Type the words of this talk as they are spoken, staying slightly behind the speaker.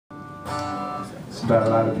It's about a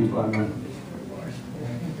lot of people I know.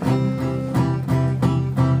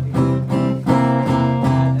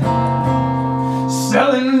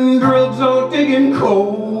 Selling drugs or digging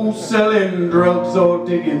coal, selling drugs or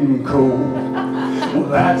digging coal. Well,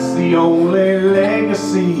 that's the only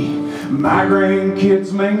legacy my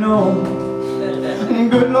grandkids may know.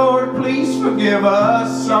 Good Lord, please forgive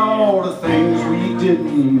us all the things we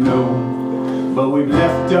didn't know. But we've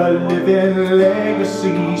left a living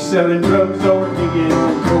legacy, selling drugs or digging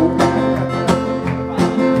coal.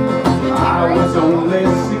 I was only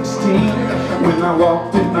 16 when I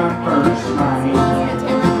walked in my first mine.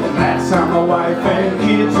 That's how my wife and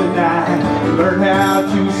kids and I learned how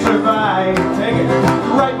to survive. Take it,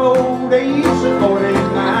 ripe old age of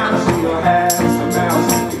 49, still has some mouths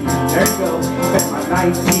to eat. There you go. And my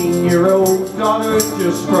 19-year-old daughter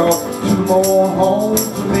just brought 2 more home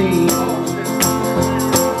to me.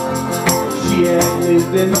 She had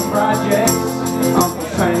lived in the projects, Uncle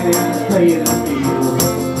Sam paying the bills.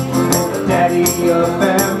 And the daddy of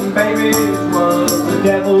them babies was the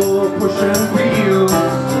devil pushing wheels.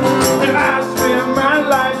 And I spent my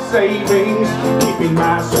life savings keeping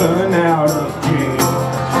my son out of jail.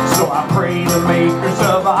 So I pray the makers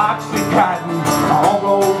of Oxycontin all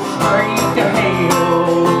go straight to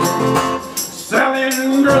hell.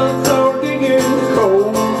 Selling drugs or digging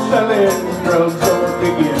coal, selling drugs or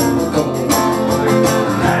digging coal.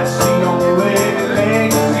 That's the only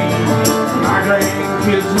legacy my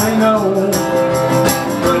grandkids may know.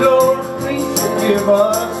 Good Lord, please forgive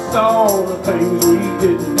us all the things we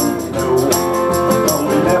didn't know. But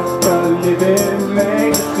we left a living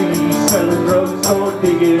legacy, selling drugs or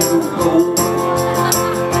digging coal.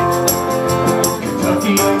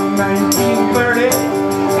 Kentucky in 1930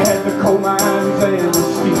 had the coal mines and the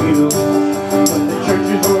steel, but the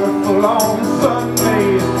churches were full on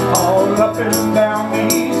Sundays, all up and down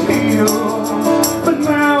these hills. But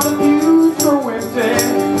now the pews are empty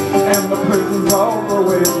and the prisons all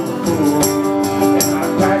growing full. And I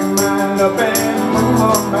pack mine up and move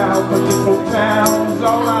them out, but this old town's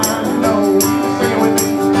all I know. Sing it with me.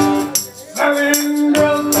 Selling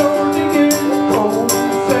drugs or digging coal,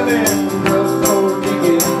 selling drugs or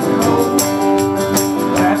digging coal.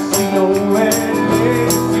 That's the only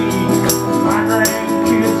legacy my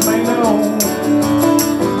grandkids may know.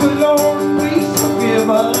 Good Lord, please forgive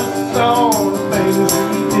us all the things we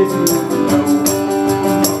didn't know.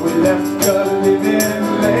 But we left a living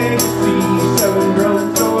legacy, selling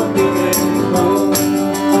drugs or digging coal.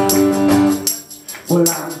 Well,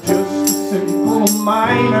 I'm just a simple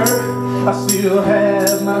miner, I still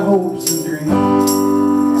have my hopes and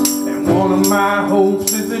dreams. And one of my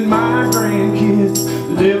hopes is that my grandkids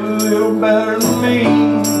live a little better than me.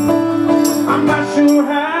 I'm not sure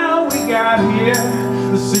how we got here,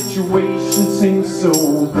 the situation seems so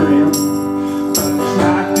grim. But it's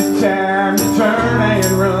not the time to turn and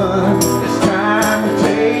run, it's time to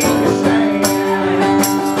take a stand.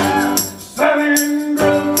 Selling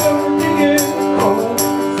drugs or digging coal,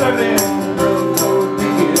 selling drugs or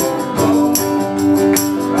digging coal.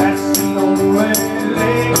 That's the only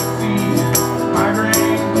legacy my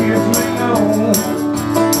grandkids may know.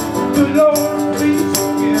 Good Lord, please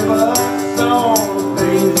forgive us all the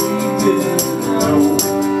things we didn't know.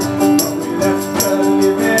 But we left a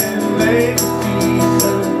living legacy,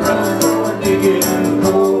 selling drugs or digging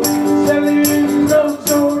coal. Selling drugs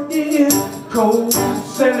or digging coal,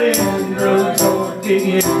 selling drugs or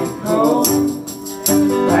digging coal.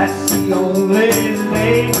 That's the only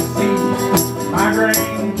legacy my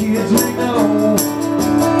grandkids may know.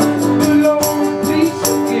 Good Lord, please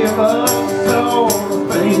forgive us all the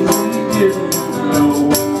things we didn't know.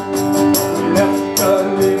 We left a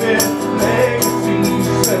living legacy,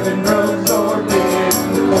 selling drugs or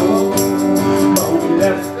digging coal. But we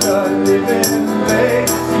left a living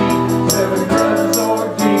legacy, selling drugs or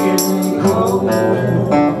digging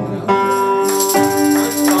coal.